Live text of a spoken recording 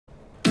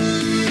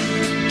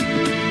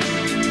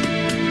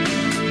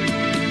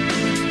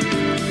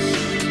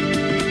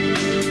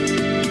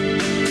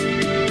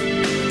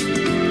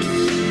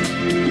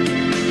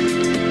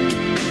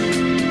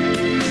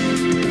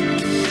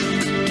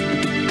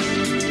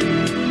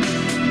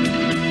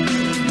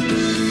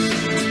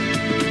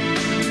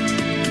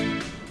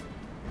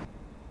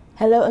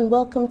Hello and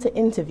welcome to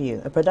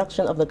Interview, a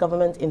production of the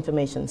Government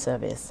Information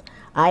Service.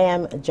 I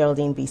am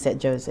Geraldine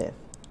Bisset-Joseph.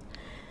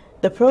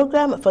 The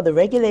Programme for the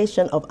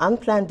Regulation of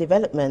Unplanned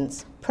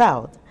Developments,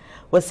 PROUD,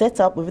 was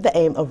set up with the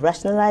aim of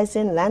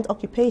rationalizing land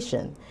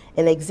occupation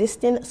in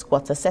existing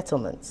squatter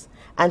settlements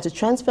and to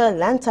transfer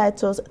land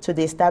titles to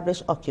the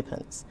established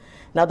occupants.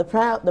 Now, the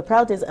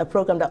PROUD is a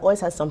program that always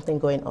has something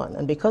going on,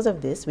 and because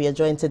of this, we are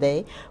joined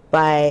today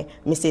by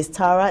Mrs.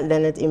 Tara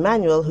Leonard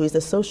Emmanuel, who is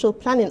the Social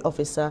Planning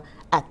Officer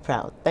at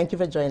PROUD. Thank you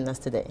for joining us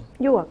today.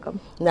 You're welcome.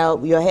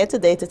 Now, you're here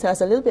today to tell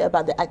us a little bit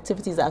about the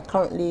activities that are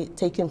currently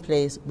taking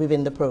place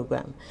within the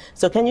program.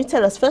 So can you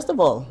tell us, first of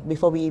all,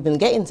 before we even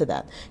get into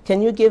that,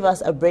 can you give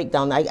us a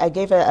breakdown? I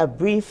gave a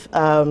brief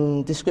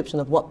description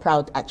of what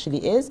PROUD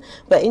actually is,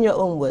 but in your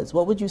own words,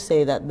 what would you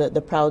say that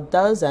the PROUD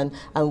does and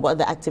what are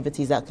the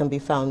activities that can be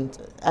found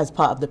as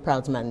part of the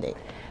PROUD's mandate?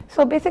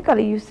 So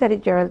basically, you said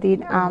it, Geraldine.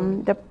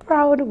 The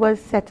PROUD was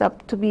set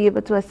up to be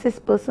able to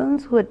assist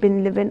persons who had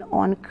been living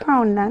on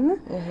Crown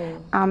land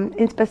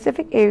in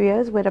specific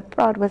areas where the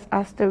PROUD was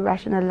asked to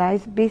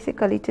rationalize,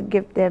 basically to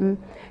give them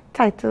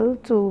title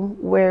to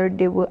where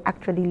they were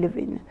actually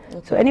living.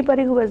 Okay. So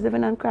anybody who was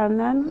living on Crown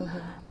land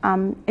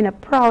in a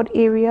PROUD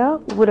area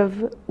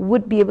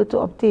would be able to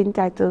obtain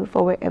title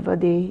for wherever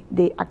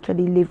they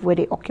actually live, where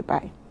they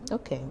occupy.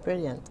 Okay,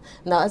 brilliant.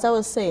 Now, as I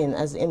was saying,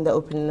 as in the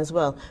opening as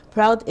well,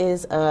 PROUD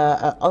is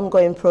an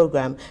ongoing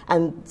program,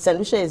 and St.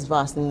 Lucia is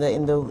vast in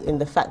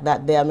the fact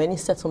that there are many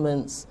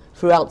settlements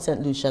throughout St.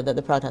 Lucia that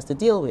the PROUD has to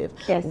deal with.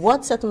 Yes.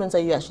 What settlements are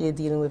you actually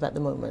dealing with at the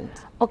moment?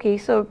 Okay,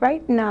 so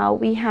right now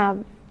we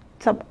have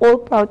some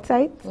old PROUD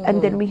sites, and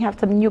then we have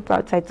some new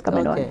PROUD sites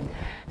coming on.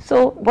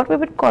 So what we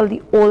would call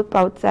the old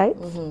PROUD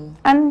sites,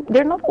 and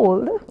they're not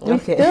old, we're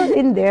still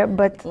in there,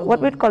 but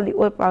what we'd call the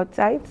old PROUD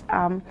sites,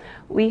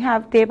 we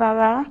have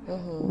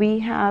Tebara, we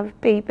have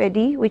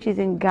Peipedi, which is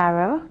in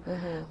Gara,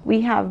 we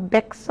have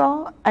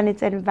Bexaw and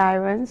its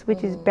environs,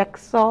 which is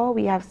Bexaw,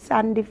 we have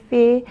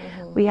Sandife,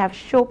 we have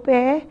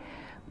Chope,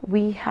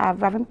 we have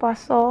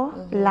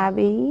Ravenpasso,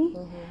 Labey,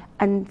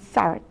 and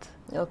Sarat.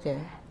 Okay.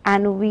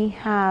 And we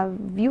have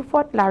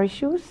Viewfort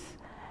Larishus,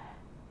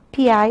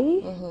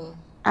 PI,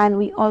 and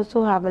we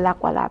also have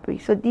Lacqua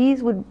Labri. So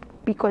these would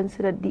be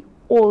considered the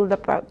older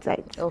PROUD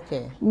sites.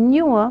 Okay.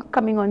 Newer,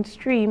 coming on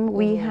stream,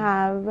 we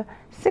have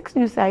 6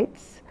 new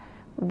sites.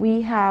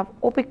 We have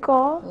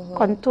Opicor,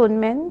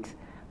 Cantonment,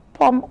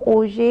 Pom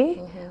Auger,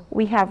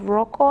 we have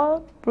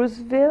Rockall,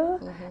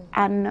 Bruceville,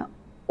 and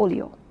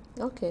Olio.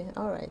 Okay,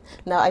 all right.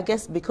 Now, I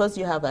guess because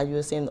you have, as you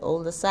were saying,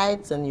 older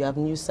sites and you have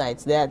new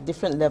sites, there are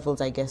different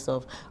levels, I guess,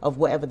 of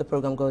whatever the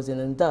program goes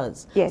in and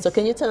does. Yes. So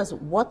can you tell us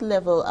what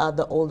level are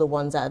the older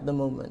ones at the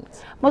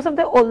moment? Most of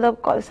the older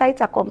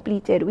sites are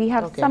completed. We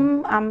have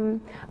some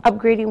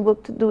upgrading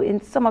work to do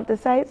in some of the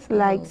sites,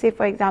 like, say,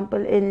 for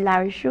example, in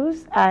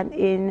Larishus and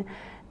in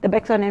the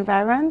Bexon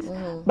environs,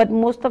 but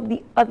most of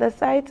the other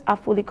sites are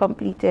fully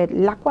completed.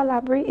 Lacqua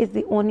Labri is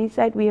the only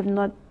site we have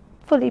not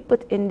fully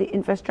put in the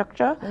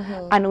infrastructure,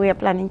 and we are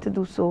planning to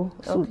do so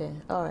soon. Okay,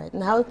 all right.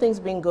 And how have things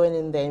been going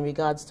in there in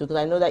regards to, because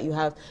I know that you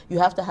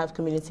have to have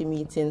community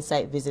meetings,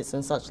 site visits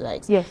and such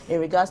likes. Yes. In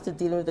regards to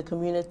dealing with the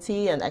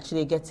community and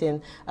actually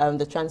getting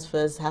the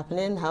transfers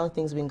happening, how have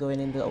things been going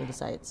in the older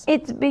sites?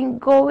 It's been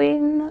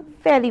going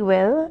fairly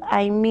well.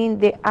 I mean,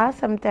 there are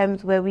some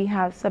times where we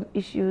have some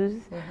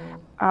issues.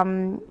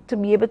 To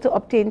be able to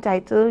obtain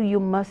title, you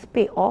must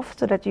pay off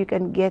so that you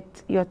can get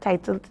your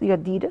title, your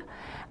deed.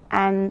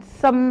 And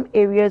some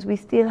areas we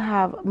still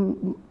have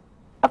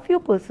a few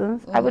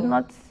persons, I would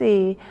not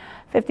say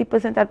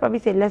 50%, I'd probably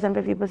say less than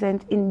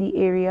 50% in the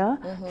area,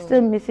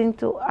 still missing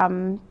to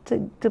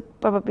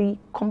probably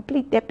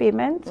complete their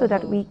payment so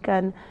that we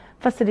can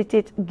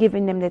facilitate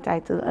giving them the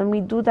title. And we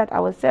do that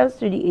ourselves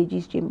through the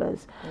AG's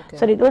chambers. Okay.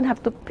 So they don't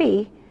have to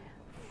pay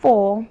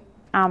for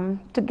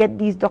to get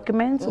these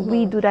documents.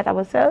 We do that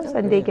ourselves,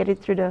 and they get it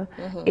through the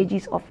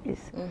AG's office.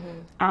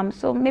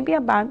 So maybe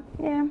about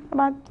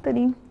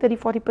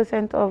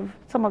 30–40% of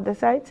some of the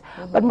sites,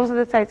 but most of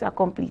the sites are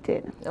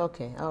completed.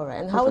 Okay, all right.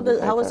 And how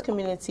was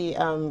community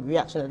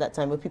reaction at that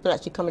time? Were people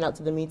actually coming out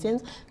to the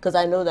meetings? Because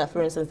I know that,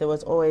 for instance, there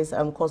was always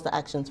calls to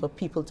actions for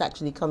people to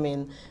actually come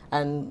in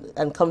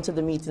and come to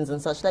the meetings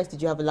and such like. Did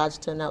you have a large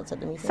turnout at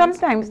the meetings?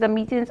 Sometimes the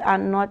meetings are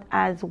not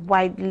as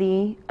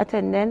widely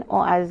attended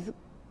or as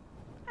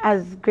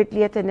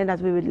greatly attended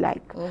as we would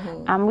like.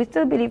 We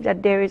still believe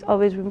that there is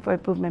always room for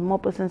improvement. More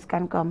persons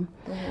can come.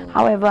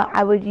 However,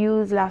 I would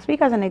use last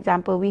week as an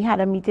example. We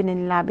had a meeting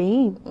in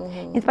Labey.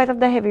 In spite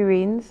of the heavy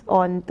rains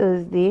on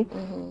Thursday,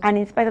 and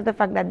in spite of the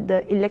fact that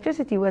the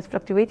electricity was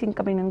fluctuating,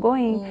 coming and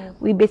going,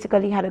 we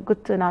basically had a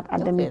good turnout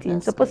at the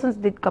meeting. So persons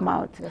did come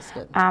out. That's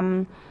good.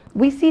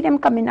 We see them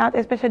coming out,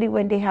 especially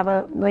when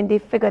they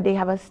figure they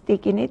have a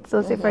stake in it.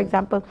 So say, for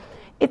example,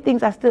 if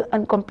things are still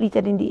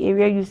uncompleted in the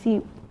area, you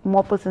see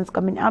more persons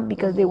coming up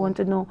because they want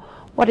to know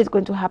what is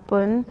going to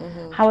happen,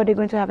 how are they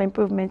going to have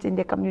improvements in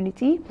their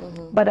community.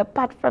 But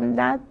apart from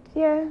that,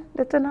 yeah,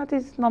 the turnout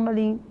is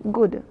normally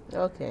good.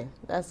 Okay,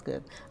 that's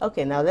good.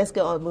 Okay, now let's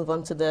move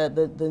on to the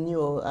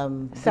new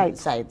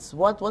sites.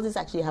 What is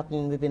actually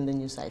happening within the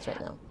new sites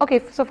right now?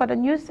 Okay, so for the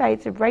new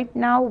sites, right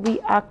now we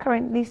are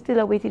currently still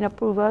awaiting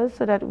approval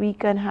so that we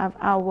can have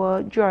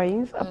our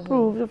drawings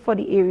approved for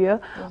the area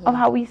of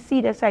how we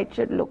see the site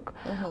should look.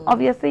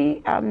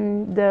 Obviously,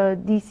 the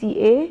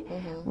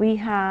DCA, we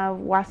have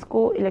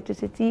Wasco,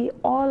 electricity,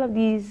 all of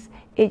these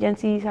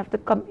agencies have to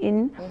come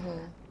in,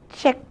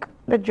 check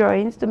the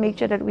drawings to make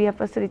sure that we have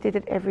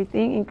facilitated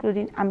everything,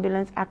 including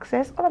ambulance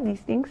access, all of these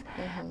things.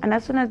 And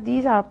as soon as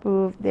these are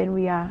approved, then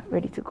we are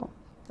ready to go.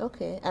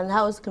 Okay, and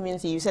how is the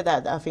community? You said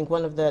that I think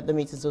one of the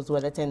meetings was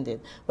well attended,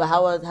 but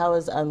how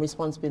has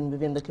response been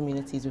within the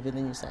communities within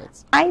the new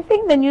sites? I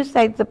think the new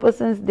sites, the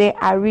persons there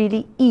are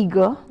really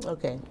eager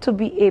to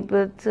be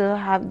able to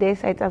have their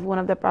sites as one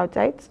of the proud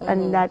sites,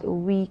 and that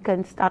we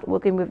can start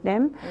working with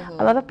them.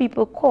 A lot of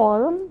people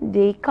call,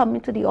 they come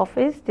into the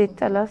office, they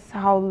tell us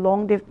how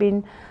long they've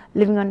been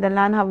living on the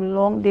land, how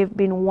long they've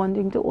been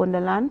wanting to own the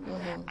land.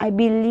 I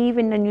believe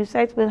in the new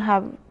sites we'll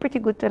have pretty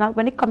good turnout.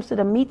 When it comes to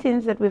the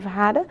meetings that we've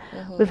had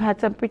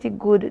some pretty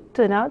good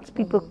turnouts.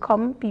 People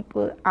come,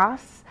 people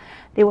ask.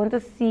 They want to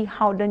see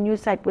how the new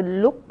site will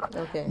look.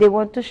 They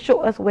want to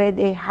show us where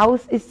their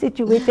house is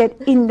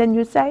situated in the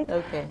new site.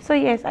 So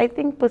yes, I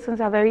think persons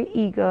are very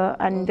eager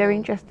and very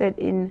interested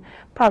in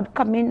proud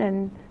coming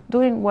and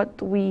doing what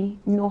we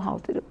know how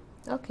to do.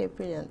 Okay,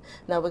 brilliant.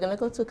 Now we're going to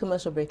go to a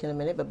commercial break in a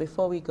minute, but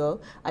before we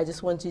go, I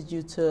just wanted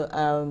you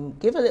to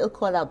give a little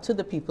call out to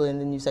the people in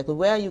the new cycle.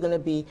 Where are you going to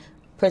be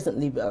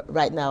presently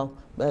right now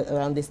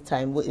around this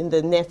time, in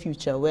the near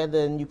future? Where are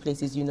the new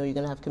places you know you're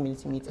going to have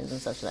community meetings and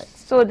such like?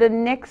 So the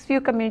next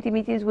few community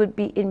meetings would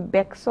be in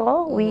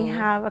Bexar. We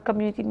have a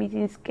community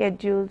meeting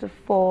scheduled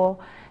for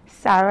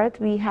Sarat.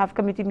 We have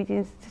community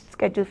meetings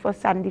scheduled for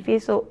Sandy Fe.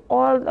 So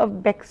all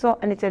of Bexar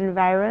and its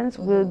environs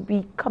will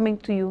be coming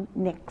to you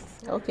next.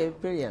 Okay,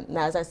 brilliant.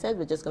 Now, as I said,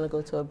 we're just going to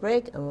go to a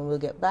break, and when we'll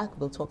get back,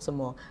 we'll talk some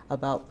more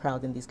about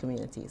Proud in these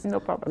communities. No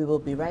problem. We will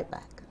be right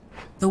back.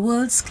 The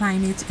world's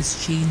climate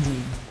is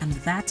changing, and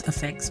that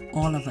affects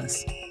all of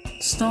us.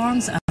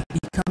 Storms are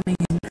becoming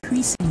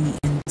increasingly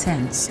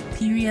intense.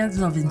 Periods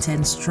of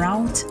intense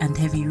drought and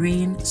heavy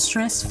rain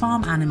stress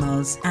farm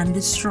animals and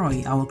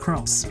destroy our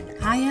crops.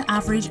 Higher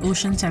average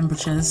ocean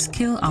temperatures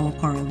kill our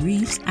coral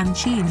reefs and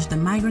change the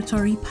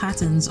migratory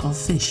patterns of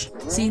fish.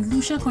 St.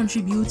 Lucia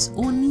contributes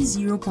only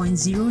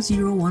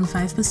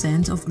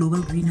 0.0015% of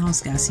global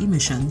greenhouse gas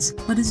emissions,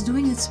 but is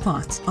doing its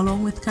part,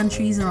 along with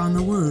countries around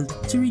the world,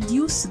 to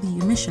reduce the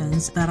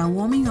emissions that are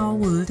warming our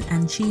world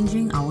and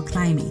changing our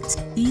climate.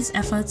 These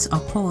efforts are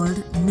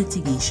called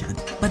mitigation.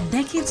 But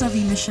decades of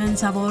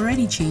emissions have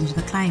already changed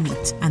the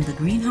climate, and the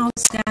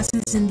greenhouse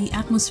gases in the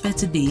atmosphere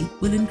today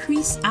will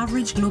increase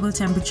average global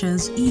temperatures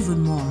even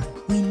more.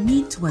 We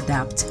need to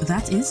adapt,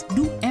 that is,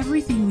 do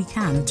everything we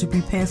can to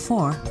prepare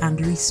for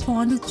and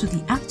respond to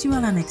the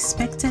actual and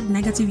expected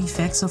negative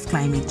effects of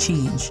climate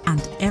change,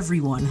 and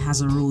everyone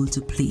has a role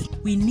to play.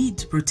 We need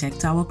to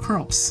protect our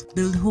crops,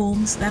 build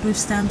homes that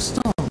withstand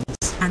storms,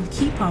 and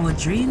keep our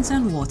drains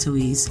and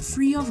waterways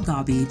free of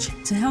garbage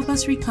to help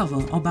us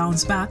recover or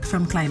bounce back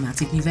from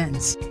climatic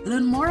events.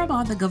 Learn more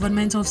about the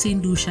Government of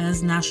St.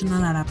 Lucia's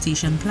National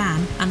Adaptation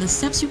Plan and the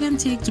steps you can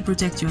take to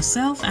protect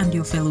yourself and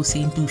your fellow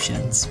St.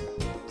 Lucians.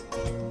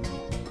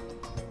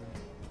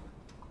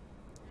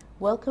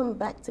 Welcome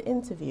back to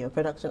Interview, a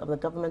production of the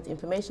Government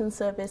Information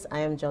Service. I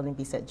am Jolene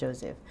Bisset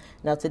Joseph.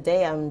 Now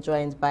today I'm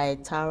joined by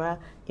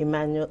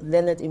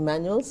Leonard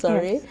Emmanuel,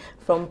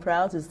 from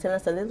Proud, who's telling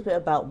us a little bit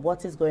about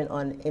what is going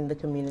on in the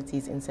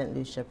communities in St.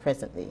 Lucia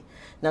presently.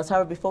 Now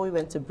Tara, before we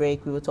went to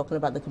break, we were talking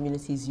about the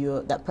communities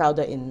that Proud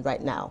are in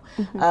right now.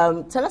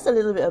 Tell us a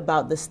little bit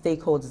about the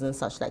stakeholders and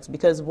such likes,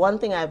 because one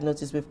thing I've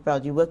noticed with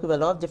Proud, you work with a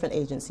lot of different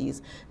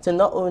agencies to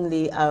not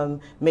only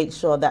make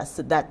sure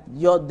that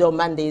your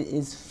mandate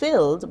is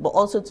filled, but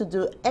also to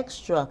do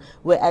extra,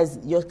 whereas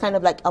you're kind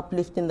of like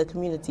uplifting the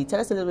community. Tell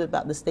us a little bit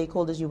about the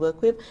stakeholders you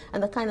work with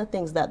and the kind of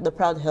things that the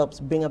Proud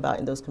helps bring about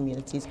in those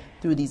communities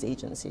through these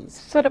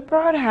agencies. So the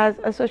Proud has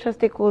a social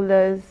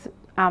stakeholders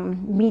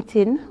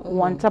meeting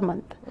once a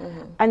month.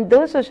 And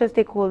those social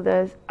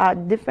stakeholders are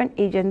different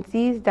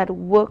agencies that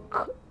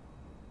work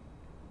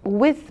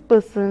with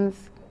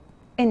persons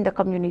in the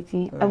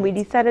community. And we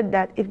decided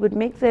that it would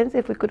make sense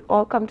if we could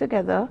all come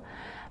together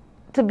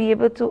to be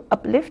able to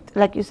uplift,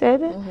 like you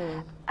said,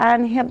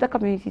 and help the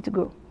community to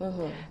grow.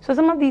 So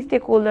some of these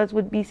stakeholders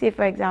would be, say,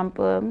 for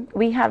example,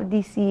 we have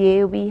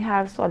DCA, we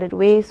have solid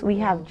waste, we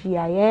have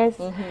GIS,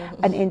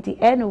 and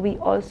NTN. We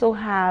also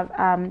have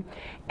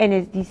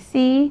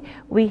NSDC,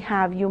 we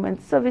have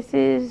human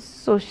services,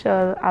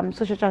 social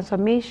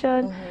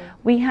transformation.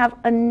 We have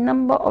a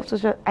number of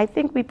social, I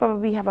think we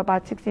probably have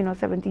about 16 or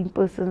 17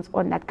 persons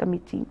on that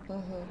committee.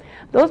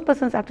 Those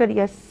persons actually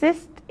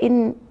assist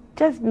in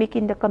just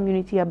making the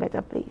community a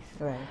better place.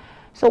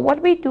 So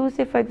what we do,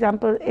 say for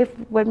example,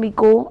 when we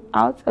go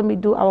out and we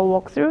do our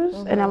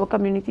walkthroughs and our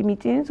community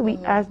meetings, we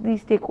ask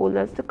these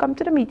stakeholders to come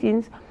to the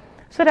meetings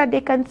so that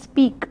they can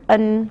speak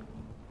and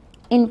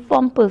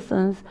inform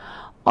persons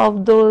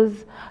of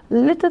those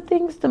little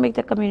things to make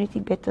the community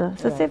better.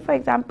 So say, for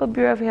example,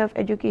 Bureau of Health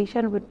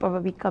Education would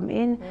probably come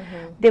in.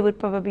 They would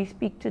probably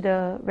speak to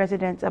the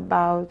residents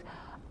about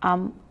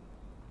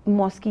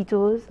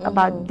mosquitoes,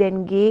 about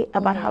dengue,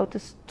 about how to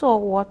store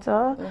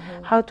water,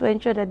 how to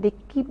ensure that they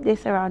keep their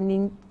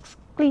surroundings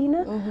clean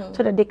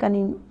so that they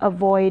can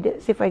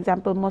avoid, say, for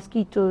example,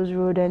 mosquitoes,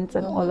 rodents,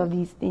 and all of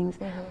these things.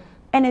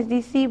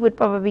 NSDC would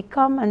probably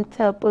come and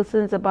tell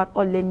persons about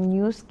all the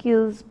new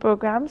skills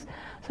programs,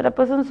 so the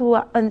persons who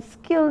are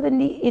unskilled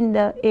in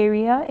the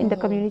area, in the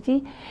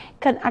community,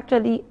 can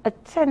actually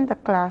attend the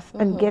class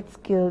and get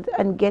skilled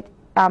and get,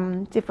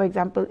 say, for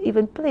example,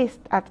 even placed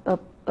at a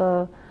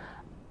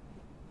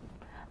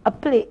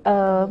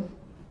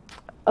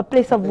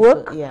place of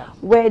work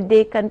where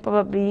they can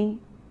probably,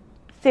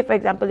 say, for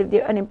example, if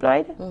they're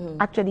unemployed,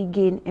 actually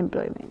gain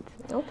employment.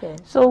 Okay.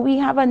 So we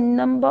have a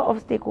number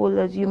of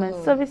stakeholders,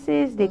 human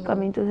services, they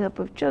come in to help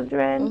with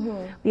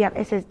children. We have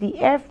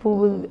SSDF who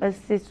will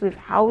assist with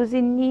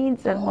housing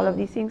needs and all of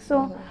these things.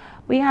 So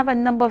we have a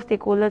number of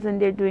stakeholders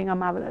and they're doing a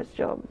marvelous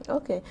job.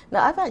 Okay.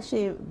 Now, I've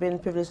actually been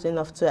privileged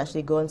enough to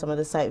actually go on some of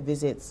the site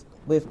visits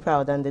with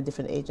Proud and the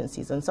different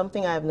agencies. And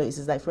something I've noticed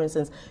is, like, for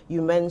instance,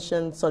 you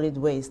mentioned solid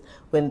waste.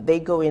 When they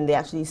go in, they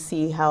actually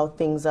see how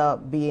things are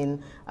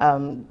being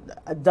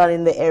done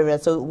in the area.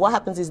 So what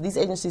happens is these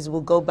agencies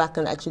will go back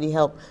and actually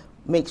help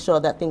make sure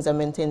that things are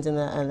maintained in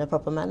a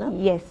proper manner?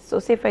 Yes. So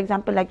say, for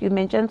example, like you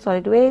mentioned,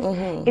 solid waste,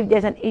 if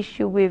there's an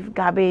issue with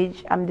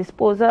garbage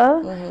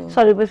disposal,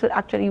 solid waste will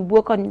actually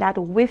work on that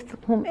with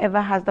whomever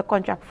has the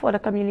contract for the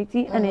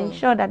community and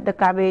ensure that the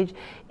garbage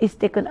is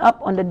taken up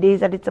on the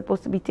days that it's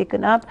supposed to be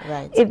taken up.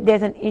 Right. If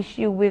there's an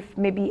issue with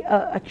maybe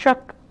a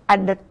truck,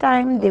 at the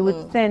time they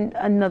would send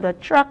another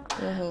truck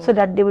so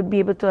that they would be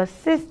able to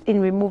assist in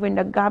removing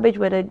the garbage,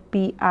 whether it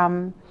be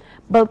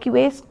bulky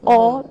waste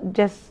or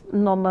just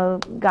normal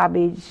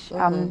garbage,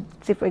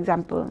 say, for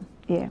example.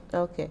 Yeah.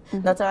 Okay.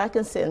 Now, Tara, I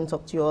can sit and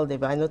talk to you all day,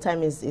 but I know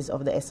time is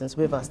of the essence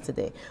with us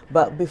today.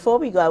 But before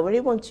we go, I really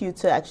want you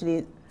to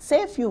actually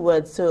say a few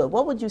words. So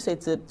what would you say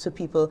to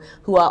people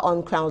who are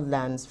on Crown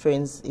lands, for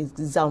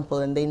example,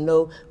 and they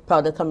know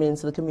Proud are coming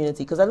into the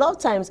community? Because a lot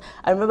of times,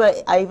 I remember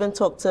I even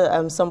talked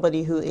to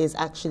somebody who is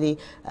actually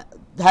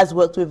has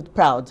worked with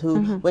Proud,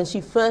 who when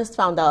she first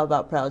found out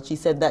about Proud, she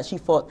said that she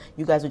thought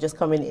you guys were just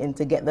coming in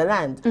to get the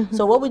land.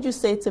 So what would you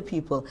say to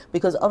people?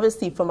 Because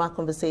obviously from our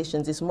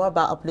conversations, it's more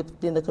about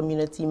uplifting the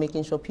community,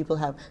 making sure people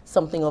have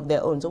something of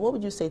their own. So what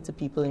would you say to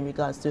people in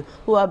regards to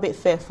who are a bit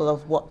fearful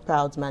of what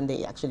Proud's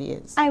mandate actually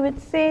is? I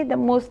would say the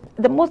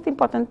most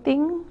important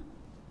thing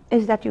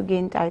is that you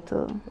gain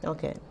title.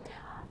 Okay.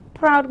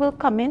 Proud will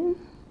come in.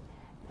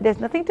 There's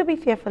nothing to be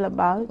fearful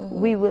about.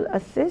 We will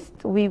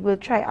assist. We will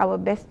try our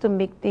best to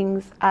make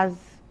things as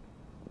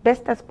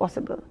best as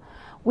possible.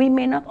 We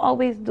may not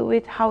always do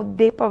it how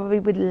they probably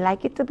would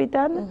like it to be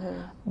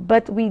done,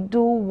 but we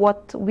do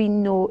what we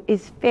know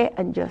is fair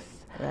and just.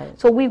 Right.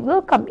 So we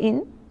will come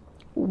in.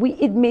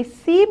 It may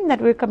seem that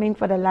we're coming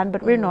for the land,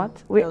 but we're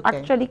not. We're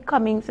actually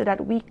coming so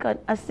that we can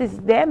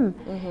assist them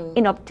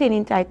in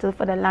obtaining title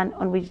for the land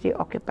on which they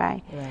occupy.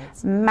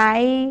 Right.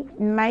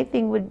 My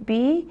thing would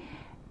be,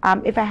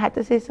 if I had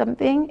to say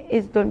something,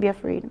 is don't be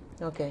afraid.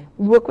 Okay.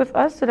 Work with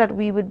us so that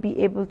we would be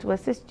able to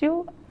assist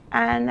you.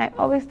 And I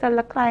always tell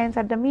the clients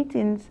at the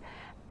meetings,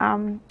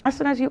 as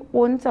soon as you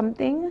own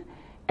something,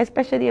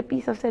 especially a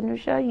piece of St.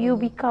 Lucia, you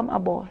become a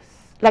boss,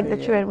 like the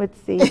children would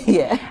say.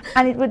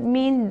 And it would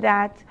mean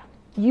that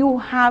you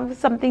have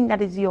something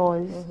that is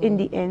yours in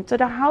the end. So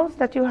the house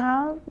that you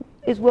have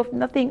is worth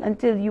nothing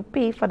until you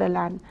pay for the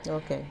land.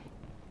 Okay.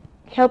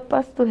 Help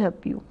us to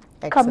help you.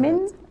 Excellent. Come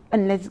in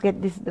and let's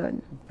get this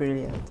done.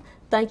 Brilliant.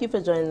 Thank you for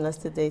joining us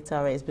today,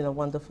 Tara. It's been a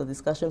wonderful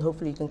discussion.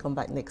 Hopefully you can come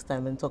back next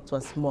time and talk to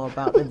us more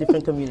about the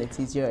different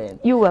communities you're in.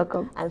 You're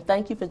welcome. And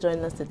thank you for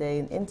joining us today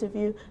in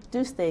interview.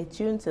 Do stay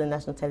tuned to the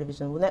National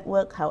Television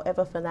Network.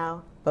 However, for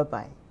now,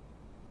 bye-bye.